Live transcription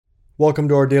Welcome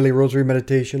to our daily rosary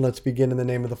meditation. Let's begin in the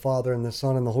name of the Father, and the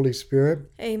Son, and the Holy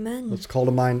Spirit. Amen. Let's call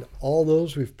to mind all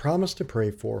those we've promised to pray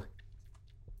for.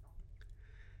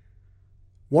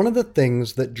 One of the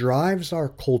things that drives our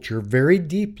culture very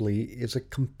deeply is a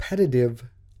competitive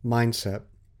mindset.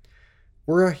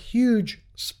 We're a huge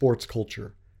sports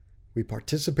culture. We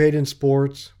participate in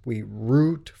sports. We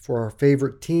root for our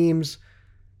favorite teams.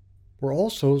 We're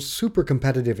also super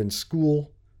competitive in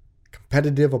school,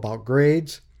 competitive about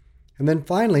grades. And then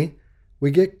finally, we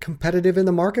get competitive in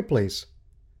the marketplace.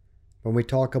 When we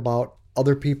talk about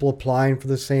other people applying for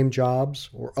the same jobs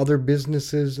or other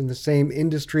businesses in the same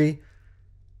industry,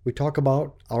 we talk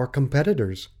about our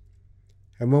competitors.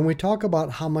 And when we talk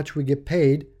about how much we get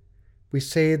paid, we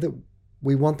say that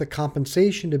we want the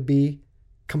compensation to be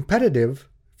competitive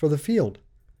for the field.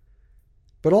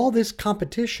 But all this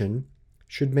competition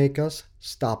should make us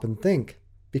stop and think,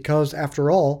 because after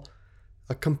all,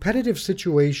 a competitive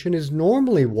situation is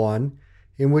normally one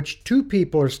in which two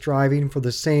people are striving for the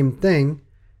same thing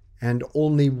and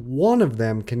only one of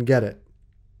them can get it.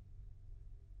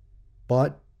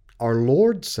 But our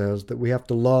Lord says that we have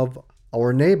to love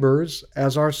our neighbors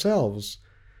as ourselves.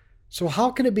 So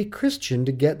how can it be Christian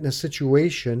to get in a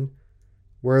situation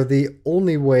where the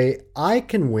only way I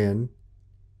can win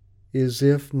is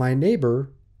if my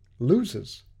neighbor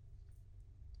loses?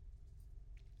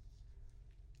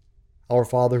 Our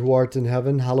Father who art in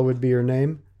heaven, hallowed be your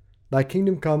name. Thy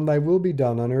kingdom come, thy will be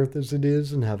done on earth as it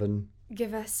is in heaven.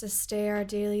 Give us this day our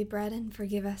daily bread, and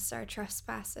forgive us our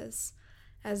trespasses,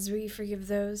 as we forgive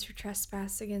those who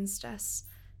trespass against us.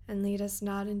 And lead us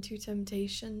not into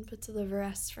temptation, but deliver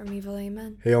us from evil.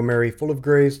 Amen. Hail Mary, full of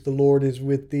grace, the Lord is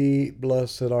with thee.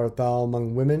 Blessed art thou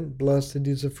among women. Blessed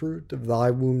is the fruit of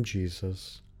thy womb,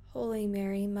 Jesus. Holy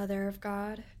Mary, Mother of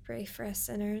God, pray for us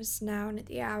sinners, now and at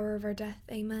the hour of our death.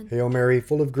 Amen. Hail Mary,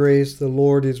 full of grace, the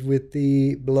Lord is with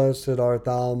thee. Blessed art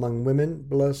thou among women.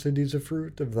 Blessed is the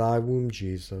fruit of thy womb,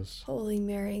 Jesus. Holy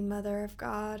Mary, Mother of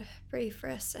God, pray for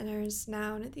us sinners,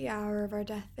 now and at the hour of our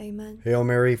death. Amen. Hail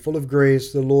Mary, full of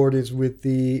grace, the Lord is with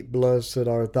thee. Blessed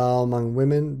art thou among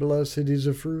women. Blessed is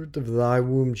the fruit of thy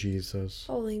womb, Jesus.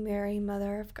 Holy Mary,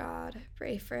 Mother of God,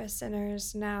 pray for us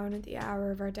sinners, now and at the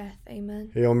hour of our death.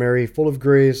 Amen. Hail Mary, full of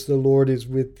grace, the Lord is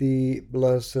with thee.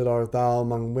 Blessed art thou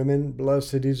among women.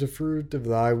 Blessed is the fruit of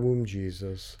thy womb,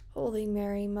 Jesus. Holy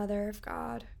Mary, Mother of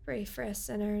God, pray for us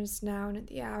sinners, now and at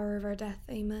the hour of our death.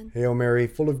 Amen. Hail Mary,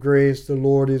 full of grace, the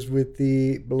Lord is with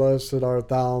thee. Blessed art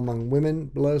thou among women.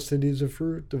 Blessed is the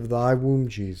fruit of thy womb,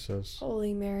 Jesus.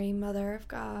 Holy Mary, Mother of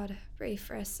God, pray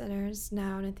for us sinners,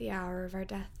 now and at the hour of our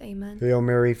death. Amen. Hail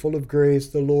Mary, full of grace,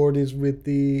 the Lord is with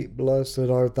thee. Blessed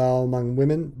art thou among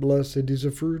women. Blessed is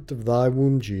the fruit of thy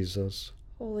womb, Jesus.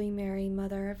 Holy Mary,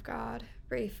 Mother of God,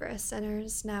 pray for us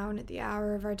sinners, now and at the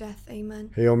hour of our death. Amen.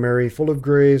 Hail Mary, full of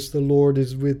grace, the Lord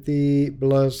is with thee.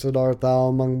 Blessed art thou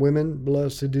among women.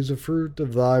 Blessed is the fruit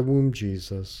of thy womb,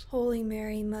 Jesus. Holy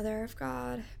Mary, Mother of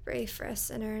God, pray for us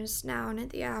sinners, now and at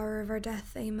the hour of our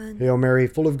death. Amen. Hail Mary,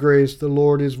 full of grace, the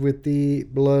Lord is with thee.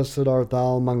 Blessed art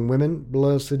thou among women.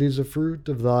 Blessed is the fruit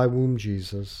of thy womb,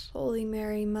 Jesus. Holy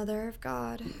Mary, Mother of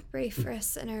God, pray for us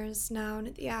sinners, now and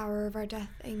at the hour of our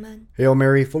death. Amen. Hail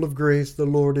Mary, full of grace, the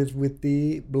Lord is with thee.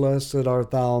 Blessed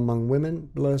art thou among women.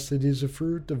 Blessed is the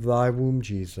fruit of thy womb,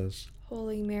 Jesus.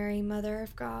 Holy Mary, Mother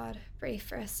of God, pray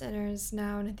for us sinners,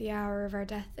 now and at the hour of our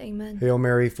death. Amen. Hail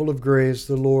Mary, full of grace,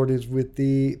 the Lord is with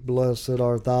thee. Blessed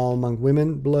art thou among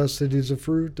women. Blessed is the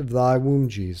fruit of thy womb,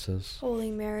 Jesus. Holy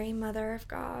Mary, Mother of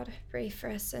God, pray for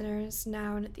us sinners,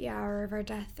 now and at the hour of our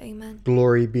death. Amen.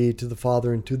 Glory be to the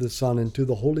Father, and to the Son, and to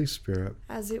the Holy Spirit.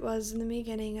 As it was in the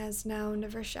beginning, as now, and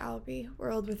ever shall be,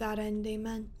 world without end.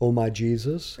 Amen. O my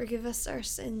Jesus, Forgive us our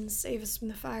sins, save us from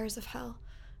the fires of hell.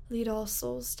 Lead all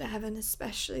souls to heaven,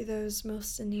 especially those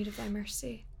most in need of thy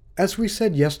mercy. as we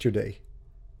said yesterday,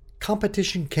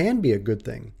 competition can be a good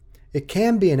thing. It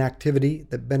can be an activity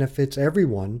that benefits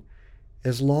everyone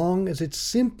as long as it's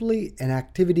simply an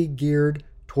activity geared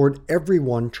toward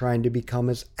everyone trying to become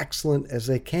as excellent as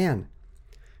they can.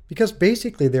 Because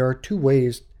basically there are two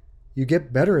ways you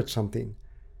get better at something.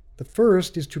 The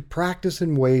first is to practice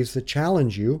in ways that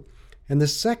challenge you, and the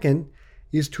second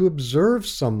is to observe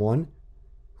someone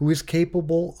who is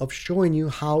capable of showing you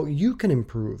how you can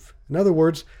improve. In other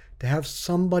words, to have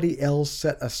somebody else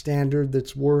set a standard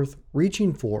that's worth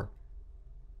reaching for.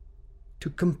 To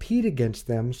compete against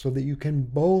them so that you can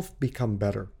both become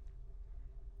better.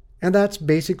 And that's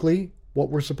basically what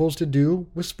we're supposed to do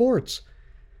with sports.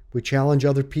 We challenge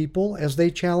other people as they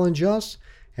challenge us,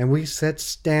 and we set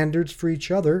standards for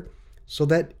each other so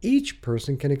that each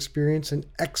person can experience an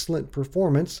excellent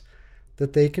performance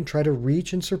that they can try to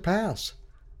reach and surpass.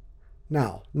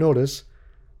 Now, notice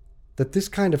that this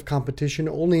kind of competition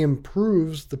only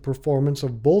improves the performance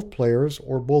of both players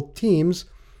or both teams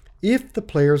if the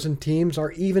players and teams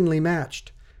are evenly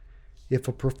matched. If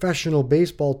a professional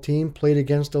baseball team played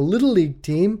against a little league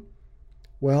team,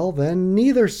 well, then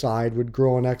neither side would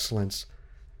grow in excellence.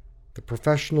 The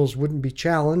professionals wouldn't be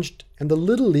challenged, and the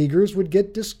little leaguers would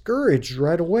get discouraged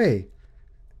right away.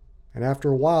 And after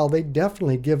a while, they'd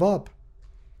definitely give up.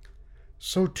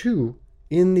 So too,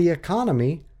 in the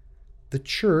economy, the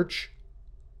church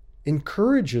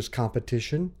encourages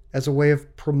competition as a way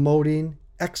of promoting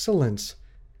excellence.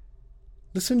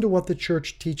 Listen to what the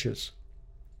church teaches.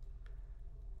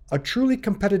 A truly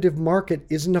competitive market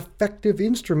is an effective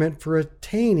instrument for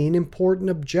attaining important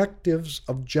objectives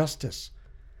of justice,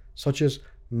 such as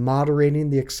moderating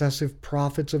the excessive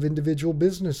profits of individual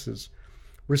businesses,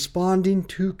 responding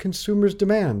to consumers'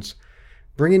 demands,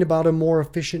 bringing about a more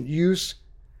efficient use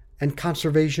and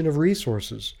conservation of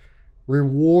resources,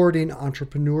 rewarding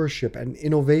entrepreneurship and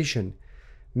innovation,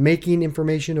 making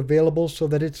information available so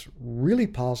that it's really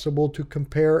possible to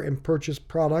compare and purchase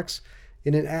products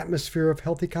in an atmosphere of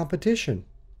healthy competition.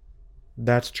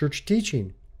 That's church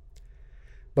teaching.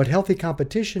 But healthy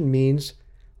competition means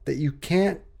that you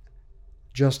can't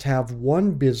just have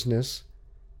one business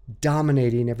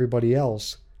dominating everybody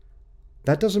else.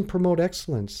 That doesn't promote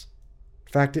excellence.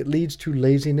 In fact, it leads to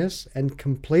laziness and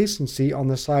complacency on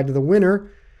the side of the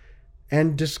winner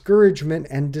and discouragement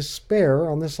and despair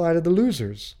on the side of the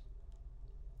losers.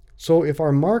 So if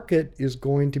our market is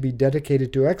going to be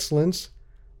dedicated to excellence,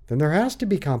 then there has to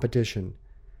be competition.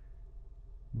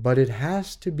 But it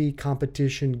has to be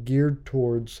competition geared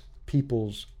towards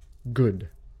people's good.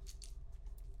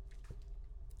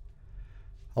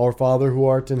 Our Father who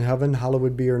art in heaven,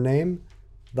 hallowed be your name.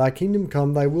 Thy kingdom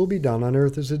come, thy will be done on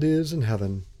earth as it is in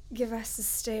heaven. Give us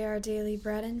this day our daily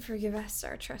bread, and forgive us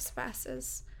our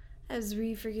trespasses, as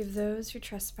we forgive those who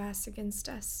trespass against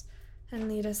us. And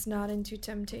lead us not into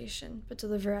temptation, but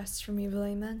deliver us from evil.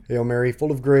 Amen. Hail Mary, full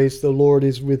of grace, the Lord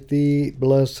is with thee.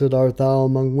 Blessed art thou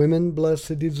among women.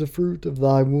 Blessed is the fruit of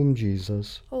thy womb,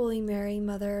 Jesus. Holy Mary,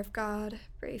 Mother of God,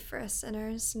 pray for us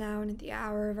sinners, now and at the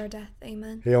hour of our death.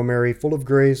 Amen. Hail Mary, full of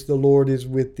grace, the Lord is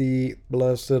with thee.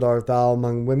 Blessed art thou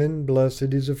among women.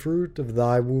 Blessed is the fruit of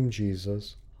thy womb,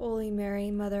 Jesus. Holy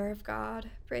Mary, Mother of God,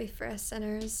 pray for us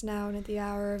sinners, now and at the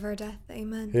hour of our death.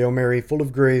 Amen. Hail Mary, full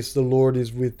of grace, the Lord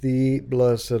is with thee.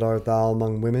 Blessed art thou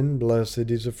among women. Blessed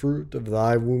is the fruit of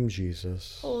thy womb,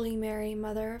 Jesus. Holy Mary,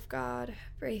 Mother of God,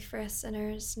 pray for us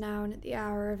sinners, now and at the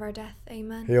hour of our death.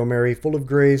 Amen. Hail Mary, full of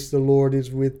grace, the Lord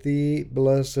is with thee.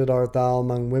 Blessed art thou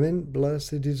among women.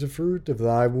 Blessed is the fruit of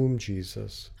thy womb,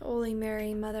 Jesus. Holy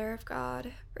Mary, Mother of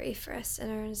God, pray for us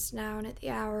sinners, now and at the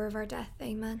hour of our death.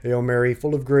 Amen. Hail Mary,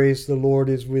 full of grace, the Lord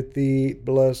is with thee.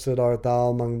 Blessed art thou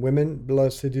among women.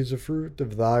 Blessed is the fruit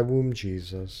of thy womb,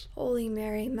 Jesus. Holy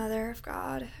Mary, Mother of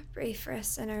God, pray for us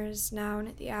sinners, now and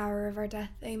at the hour of our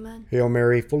death. Amen. Hail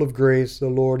Mary, full of grace, the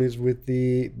Lord is with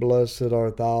thee. Blessed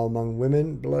art thou among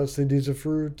women. Blessed is the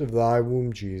fruit of thy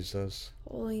womb, Jesus.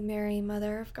 Holy Mary,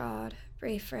 Mother of God,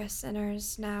 pray for us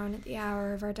sinners, now and at the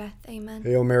hour of our death. Amen.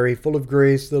 Hail Mary, full of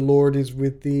grace, the Lord is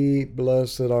with thee.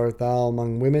 Blessed art thou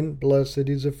among women. Blessed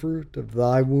is the fruit of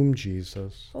thy womb,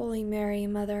 Jesus. Holy Mary,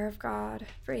 Mother of God,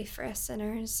 pray for us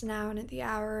sinners, now and at the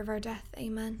hour of our death.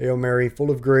 Amen. Hail Mary, full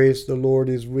of grace, the Lord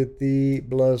is with thee.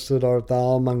 Blessed art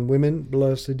thou among women.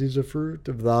 Blessed is the fruit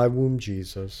of thy womb,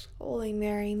 Jesus. Holy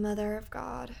Mary, Mother of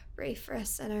God, pray for us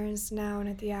sinners, now and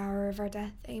at the hour of our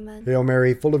death. Amen. Hail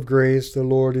Mary, full of grace, the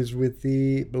Lord is with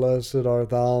thee. Blessed art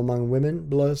thou among women.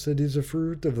 Blessed is the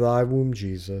fruit of thy womb,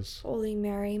 Jesus. Holy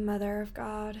Mary, Mother of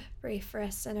God, pray for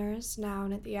us sinners, now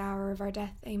and at the hour of our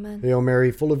death. Amen. Hail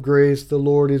Mary, full of grace, the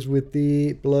Lord is with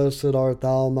thee. Blessed art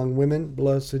thou among women.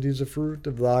 Blessed is the fruit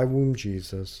of thy womb,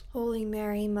 Jesus. Holy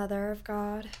Mary, Mother of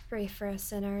God, pray for us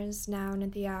sinners, now and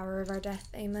at the hour of our death.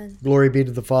 Amen. Glory be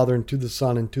to the Father, and to the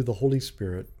Son, and to the Holy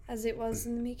Spirit. As it was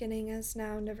in the beginning, as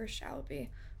now, and ever shall be,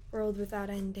 world without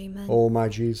end. Amen. O my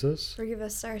Jesus, forgive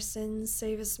us our sins,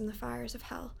 save us from the fires of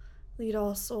hell. Lead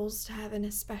all souls to heaven,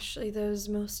 especially those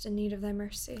most in need of thy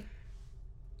mercy.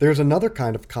 there's another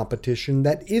kind of competition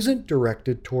that isn't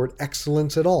directed toward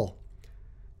excellence at all.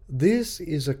 This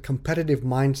is a competitive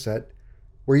mindset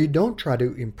where you don't try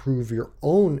to improve your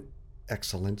own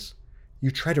excellence, you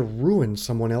try to ruin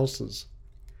someone else's.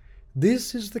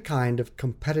 This is the kind of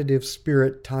competitive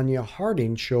spirit Tanya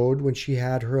Harding showed when she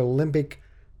had her Olympic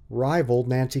rival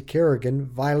Nancy Kerrigan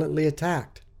violently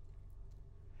attacked.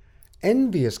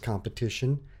 Envious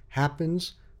competition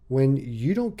happens when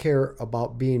you don't care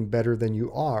about being better than you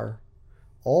are.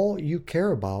 All you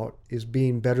care about is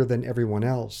being better than everyone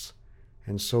else.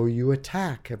 and so you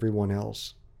attack everyone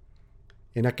else.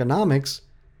 In economics,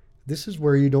 this is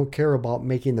where you don't care about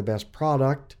making the best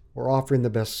product or offering the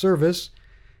best service.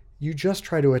 You just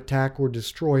try to attack or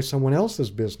destroy someone else's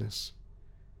business.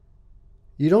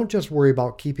 You don't just worry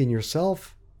about keeping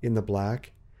yourself in the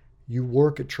black. You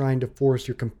work at trying to force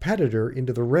your competitor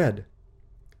into the red.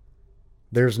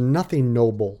 There's nothing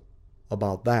noble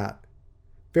about that.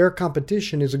 Fair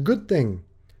competition is a good thing.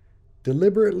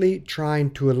 Deliberately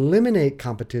trying to eliminate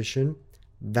competition,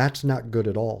 that's not good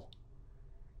at all.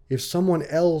 If someone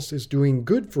else is doing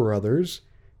good for others,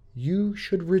 you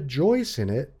should rejoice in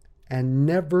it and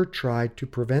never try to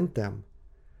prevent them.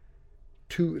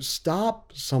 To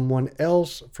stop someone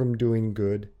else from doing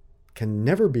good can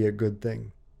never be a good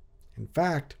thing. In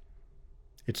fact,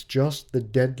 it's just the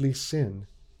deadly sin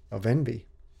of envy.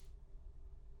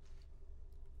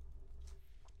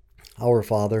 Our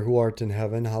Father, who art in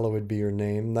heaven, hallowed be your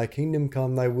name. Thy kingdom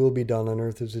come, thy will be done on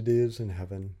earth as it is in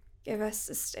heaven. Give us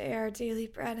this day our daily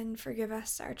bread, and forgive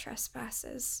us our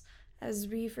trespasses, as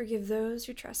we forgive those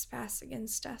who trespass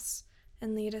against us.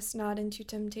 And lead us not into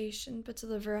temptation, but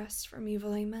deliver us from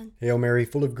evil. Amen. Hail Mary,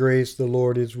 full of grace, the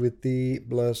Lord is with thee.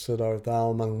 Blessed art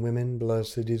thou among women.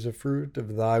 Blessed is the fruit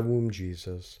of thy womb,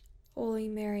 Jesus. Holy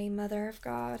Mary, Mother of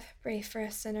God, pray for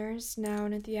us sinners, now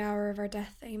and at the hour of our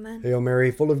death. Amen. Hail Mary,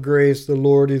 full of grace, the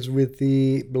Lord is with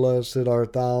thee. Blessed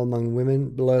art thou among women.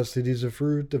 Blessed is the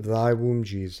fruit of thy womb,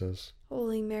 Jesus.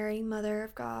 Holy Mary, Mother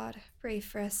of God, pray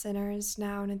for us sinners,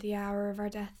 now and at the hour of our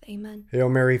death. Amen. Hail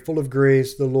Mary, full of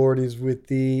grace, the Lord is with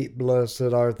thee.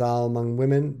 Blessed art thou among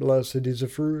women. Blessed is the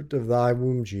fruit of thy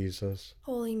womb, Jesus.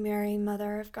 Holy Mary,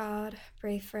 Mother of God,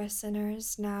 pray for us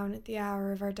sinners, now and at the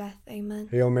hour of our death. Amen.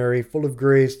 Hail Mary, full of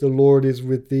grace, the Lord is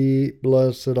with thee.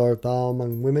 Blessed art thou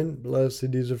among women.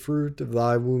 Blessed is the fruit of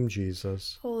thy womb,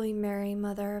 Jesus. Holy Mary,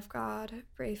 Mother of God,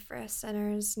 pray for us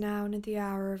sinners, now and at the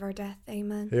hour of our death.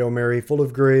 Amen. Hail Mary, full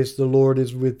of grace, the Lord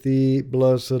is with thee.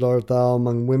 Blessed art thou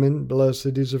among women.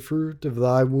 Blessed is the fruit of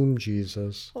thy womb,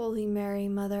 Jesus. Holy Mary,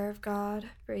 Mother of God,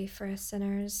 pray for us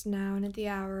sinners, now and at the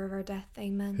hour of our death.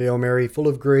 Amen. Hail Mary, full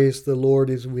of grace, the Lord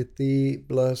is with thee.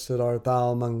 Blessed art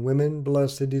thou among women.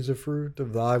 Blessed is the fruit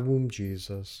of thy womb,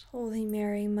 Jesus. Holy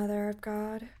Mary, Mother of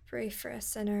God, pray for us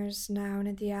sinners, now and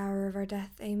at the hour of our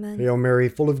death. Amen. Hail Mary,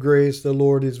 full of grace, the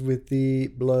Lord is with thee.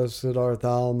 Blessed art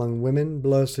thou among women.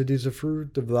 Blessed is the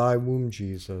fruit of thy womb,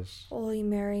 Jesus. Holy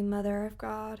Mary, Mother of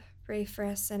God, pray for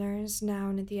us sinners, now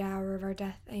and at the hour of our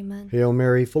death. Amen. Hail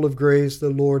Mary, full of grace, the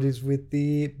Lord is with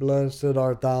thee. Blessed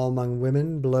art thou among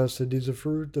women. Blessed is the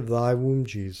fruit of thy womb,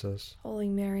 Jesus. Holy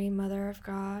Mary, Mother of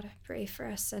God, pray for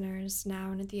us sinners,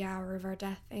 now and at the hour of our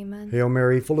death. Amen. Hail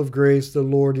Mary, full of grace, the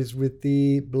Lord is with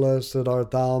thee. Blessed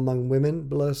art thou among women.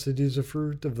 Blessed is the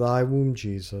fruit of thy womb,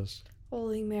 Jesus.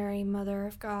 Holy Mary, Mother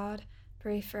of God,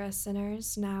 pray for us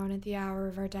sinners, now and at the hour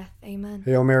of our death. Amen.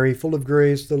 Hail Mary, full of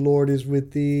grace, the Lord is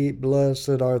with thee.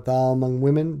 Blessed art thou among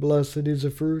women. Blessed is the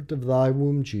fruit of thy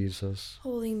womb, Jesus.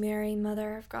 Holy Mary,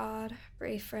 Mother of God,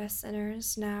 pray for us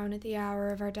sinners, now and at the hour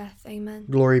of our death. Amen.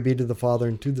 Glory be to the Father,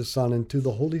 and to the Son, and to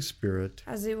the Holy Spirit.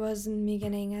 As it was in the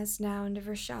beginning, as now, and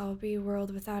ever shall be,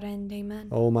 world without end. Amen.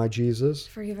 O my Jesus,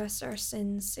 forgive us our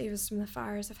sins, save us from the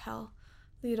fires of hell.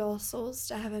 Lead all souls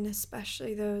to heaven,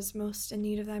 especially those most in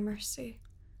need of thy mercy.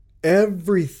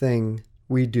 everything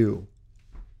we do,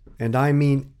 and I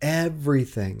mean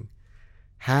everything,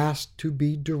 has to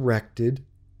be directed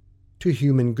to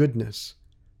human goodness,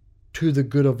 to the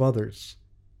good of others,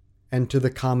 and to the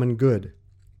common good.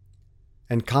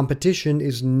 And competition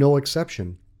is no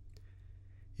exception.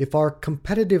 If our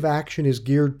competitive action is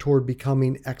geared toward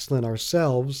becoming excellent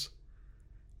ourselves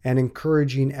and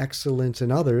encouraging excellence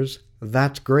in others,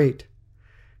 that's great.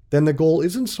 Then the goal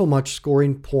isn't so much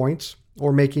scoring points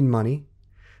or making money.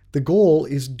 The goal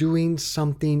is doing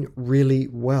something really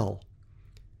well.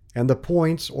 And the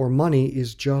points or money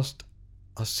is just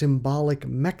a symbolic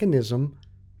mechanism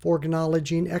for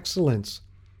acknowledging excellence.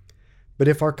 But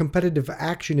if our competitive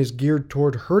action is geared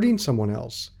toward hurting someone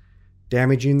else,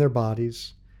 damaging their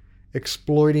bodies,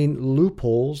 exploiting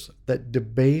loopholes that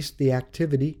debase the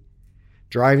activity,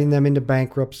 driving them into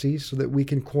bankruptcy so that we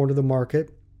can corner the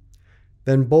market,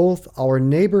 then both our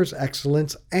neighbor's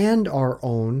excellence and our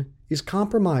own is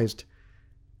compromised.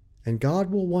 And God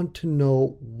will want to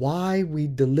know why we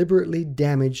deliberately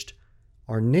damaged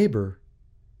our neighbor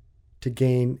to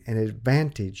gain an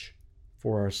advantage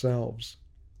for ourselves.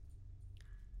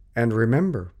 And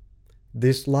remember,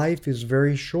 this life is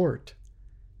very short,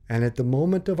 and at the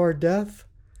moment of our death,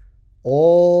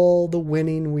 all the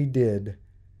winning we did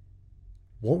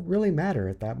won't really matter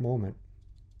at that moment.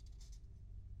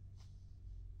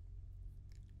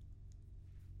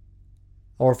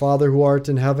 Our Father who art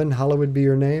in heaven, hallowed be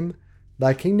your name.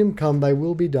 Thy kingdom come, thy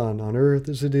will be done, on earth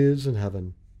as it is in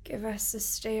heaven. Give us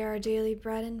this day our daily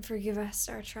bread, and forgive us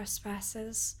our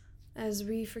trespasses, as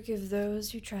we forgive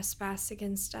those who trespass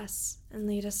against us. And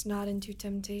lead us not into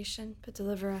temptation, but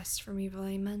deliver us from evil.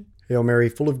 Amen. Hail Mary,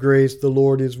 full of grace, the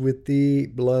Lord is with thee.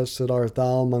 Blessed art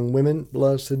thou among women.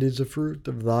 Blessed is the fruit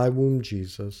of thy womb,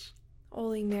 Jesus.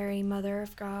 Holy Mary, Mother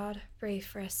of God, pray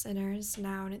for us sinners,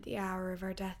 now and at the hour of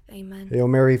our death. Amen. Hail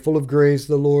Mary, full of grace,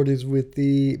 the Lord is with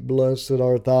thee. Blessed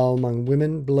art thou among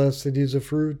women. Blessed is the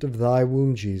fruit of thy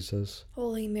womb, Jesus.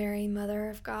 Holy Mary, Mother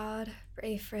of God,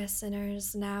 pray for us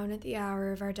sinners, now and at the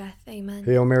hour of our death. Amen.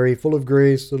 Hail Mary, full of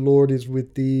grace, the Lord is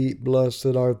with thee.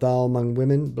 Blessed art thou among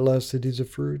women. Blessed is the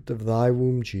fruit of thy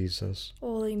womb, Jesus.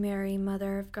 Holy Mary,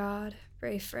 Mother of God,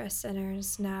 pray for us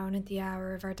sinners, now and at the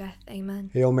hour of our death.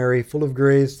 Amen. Hail Mary, full of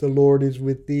grace, the Lord is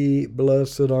with thee.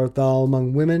 Blessed art thou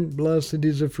among women. Blessed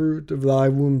is the fruit of thy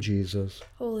womb, Jesus.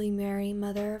 Holy Mary,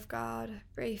 Mother of God,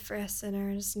 pray for us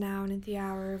sinners, now and at the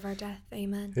hour of our death.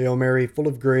 Amen. Hail Mary, full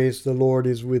of grace, the Lord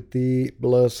is with thee.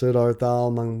 Blessed art thou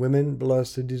among women.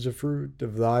 Blessed is the fruit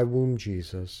of thy womb,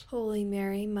 Jesus. Holy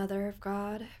Mary, Mother of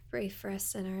God, pray for us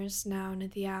sinners, now and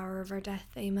at the hour of our death.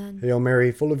 Amen. Hail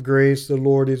Mary, full of grace, the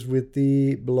Lord is with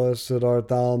thee. Blessed art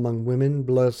thou among women.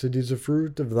 Blessed is the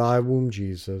fruit of thy womb,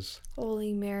 Jesus.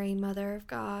 Holy Mary, Mother of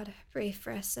God, pray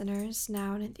for us sinners,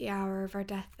 now and at the hour of our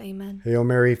death. Amen. Hail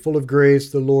Mary, full of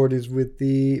grace, the Lord is with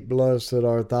thee. Blessed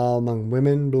art thou among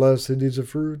women. Blessed is the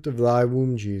fruit of thy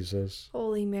womb, Jesus.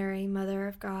 Holy Mary, Mother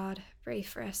of God, pray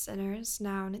for us sinners,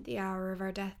 now and at the hour of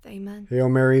our death. Amen. Hail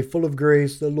Mary, full of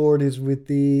grace, the Lord is with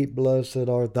thee. Blessed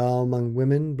art thou among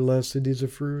women. Blessed is the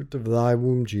fruit of thy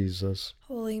womb, Jesus.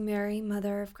 Holy Mary,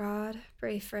 Mother of God,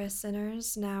 pray for us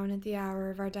sinners, now and at the hour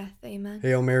of our death. Amen.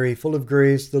 Hail Mary, full of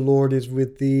grace, the Lord is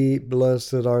with thee.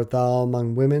 Blessed art thou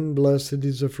among women. Blessed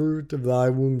is the fruit of thy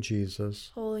womb,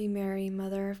 Jesus. Holy Mary,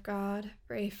 Mother of God,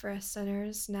 pray for us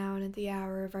sinners, now and at the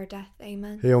hour of our death.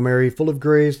 Amen. Hail Mary, full of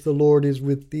grace, the Lord is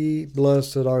with thee.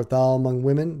 Blessed art thou among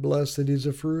women. Blessed is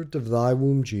the fruit of thy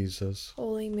womb, Jesus.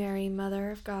 Holy Mary, Mother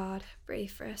of God, pray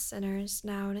for us sinners,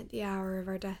 now and at the hour of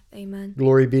our death. Amen.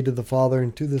 Glory be to the Father,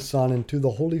 and to the Son, and to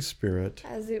the Holy Spirit.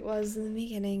 As it was in the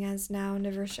beginning, as now, and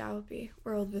ever shall be,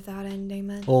 world without end.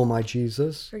 Amen. O my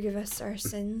Jesus, forgive us our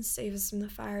sins, save us from the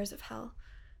fires of hell.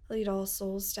 Lead all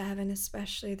souls to heaven,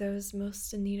 especially those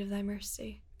most in need of thy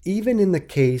mercy. even in the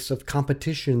case of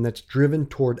competition that's driven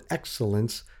toward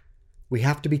excellence, we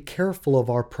have to be careful of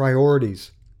our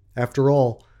priorities. After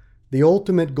all, the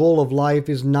ultimate goal of life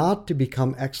is not to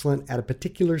become excellent at a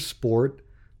particular sport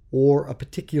or a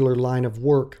particular line of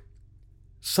work.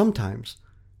 Sometimes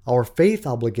our faith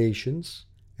obligations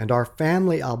and our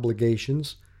family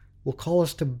obligations will call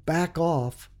us to back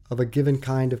off of a given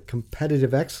kind of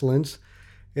competitive excellence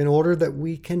in order that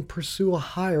we can pursue a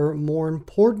higher, more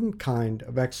important kind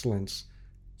of excellence.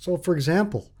 So, for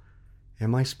example,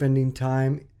 am I spending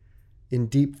time in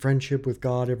deep friendship with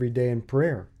God every day in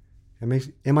prayer?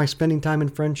 Am I spending time in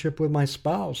friendship with my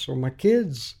spouse or my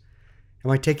kids?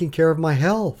 Am I taking care of my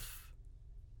health?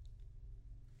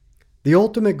 The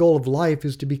ultimate goal of life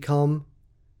is to become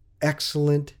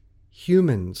excellent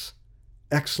humans,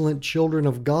 excellent children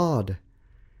of God.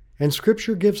 And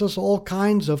Scripture gives us all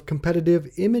kinds of competitive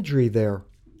imagery there.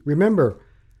 Remember,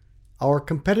 our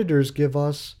competitors give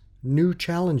us new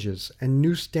challenges and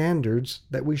new standards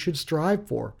that we should strive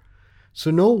for. So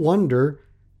no wonder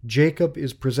Jacob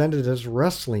is presented as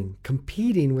wrestling,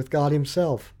 competing with God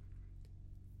himself.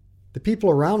 The people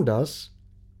around us,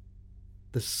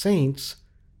 the saints,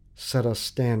 set us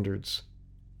standards.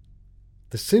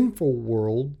 The sinful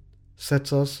world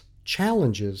sets us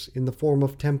challenges in the form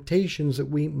of temptations that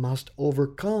we must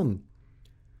overcome.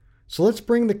 So let's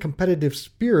bring the competitive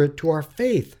spirit to our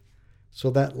faith so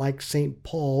that, like St.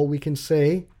 Paul, we can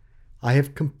say, I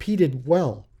have competed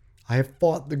well, I have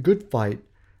fought the good fight,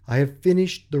 I have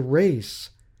finished the race,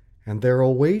 and there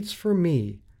awaits for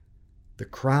me the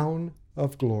crown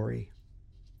of glory.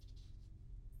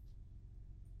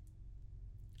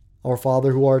 Our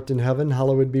Father who art in heaven,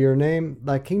 hallowed be your name.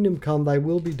 Thy kingdom come, thy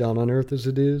will be done on earth as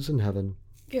it is in heaven.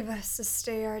 Give us this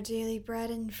day our daily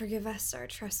bread, and forgive us our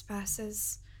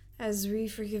trespasses, as we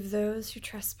forgive those who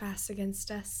trespass against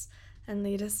us. And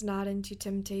lead us not into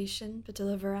temptation, but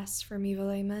deliver us from evil.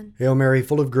 Amen. Hail Mary,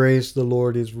 full of grace, the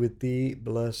Lord is with thee.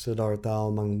 Blessed art thou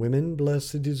among women.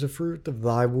 Blessed is the fruit of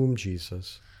thy womb,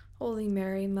 Jesus. Holy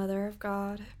Mary, Mother of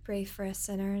God, pray for us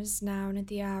sinners, now and at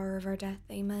the hour of our death.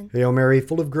 Amen. Hail Mary,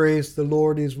 full of grace, the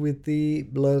Lord is with thee.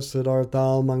 Blessed art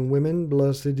thou among women,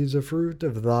 blessed is the fruit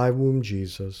of thy womb,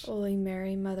 Jesus. Holy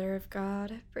Mary, Mother of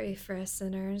God, pray for us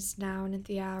sinners, now and at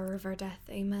the hour of our death.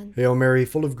 Amen. Hail Mary,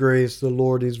 full of grace, the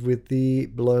Lord is with thee.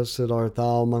 Blessed art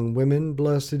thou among women,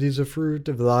 blessed is the fruit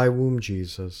of thy womb,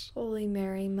 Jesus. Holy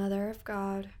Mary, Mother of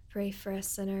God, pray for us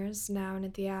sinners, now and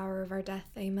at the hour of our death.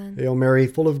 Amen. Hail Mary,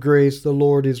 full of grace, the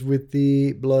Lord is with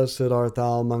thee. Blessed art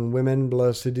thou among women,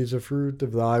 blessed is the fruit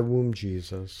of thy womb,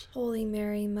 Jesus. Holy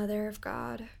Mary, Mother of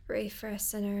God, pray for us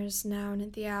sinners, now and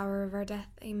at the hour of our death.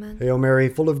 Amen. Hail Mary,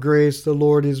 full of grace, the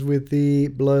Lord is with thee.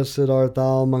 Blessed art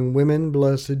thou among women,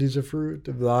 blessed is the fruit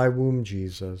of thy womb,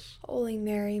 Jesus. Holy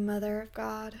Mary, Mother of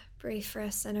God, pray for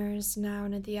us sinners, now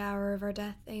and at the hour of our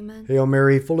death. Amen. Hail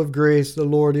Mary, full of grace, the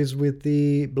Lord is with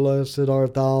thee. Blessed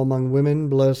art thou among women,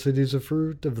 blessed is the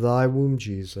fruit of thy womb,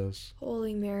 Jesus.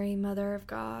 Holy Mary, Mother of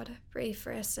God, pray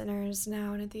for us sinners,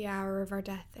 now and at the hour of our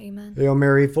death. Amen. Hail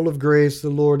Mary, full of grace, the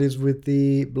Lord is with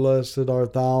thee. Blessed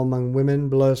art thou among women,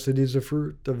 blessed is the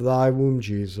fruit of thy womb,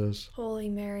 Jesus. Holy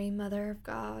Mary, Mother of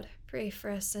God, pray for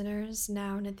us sinners,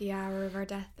 now and at the hour of our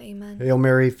death. Amen. Hail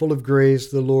Mary, full of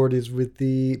grace, the Lord is with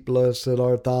thee. Blessed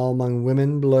art thou among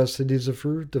women, blessed is the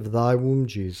fruit of thy womb,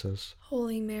 Jesus.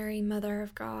 Holy Mary, Mother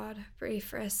of God, pray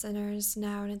for us sinners,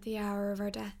 now and at the hour of our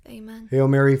death. Amen. Hail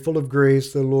Mary, full of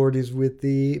grace, the Lord is with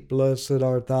thee. Blessed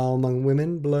art thou among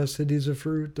women, blessed is the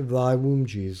fruit of thy womb,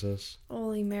 Jesus.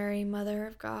 Holy Mary, Mother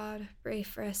of God, pray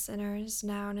for us sinners,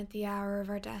 now and at the hour of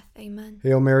our death. Amen.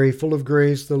 Hail Mary, full of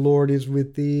grace, the Lord is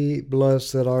with thee.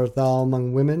 Blessed art thou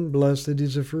among women, blessed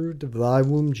is the fruit of thy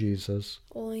womb, Jesus.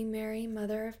 Holy Mary,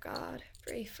 Mother of God,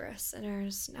 pray for us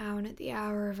sinners, now and at the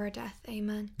hour of our death.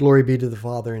 Amen. Glory be to the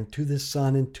Father, and to the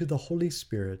Son, and to the Holy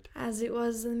Spirit. As it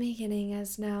was in the beginning,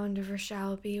 as now, and ever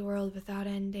shall be, world without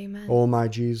end. Amen. O my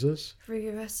Jesus,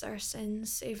 forgive us our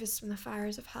sins, save us from the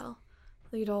fires of hell.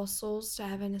 Lead all souls to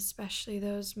heaven, especially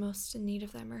those most in need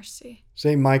of thy mercy.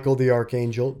 Saint Michael the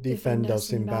Archangel, defend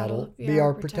us in battle. Be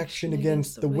our protection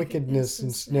against the wickedness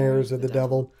and snares of the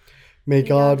devil. May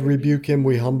God rebuke him,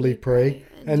 we humbly pray.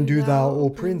 And do thou, O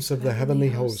Prince of the heavenly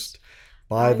host,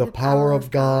 by the power of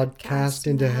God, cast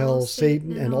into hell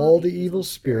Satan and all the evil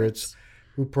spirits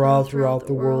who prowl throughout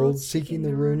the world, seeking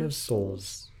the ruin of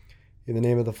souls. In the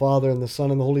name of the Father, and the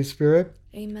Son, and the Holy Spirit.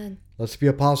 Amen. Let's be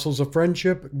apostles of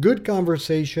friendship, good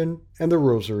conversation, and the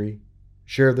rosary.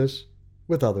 Share this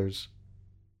with others.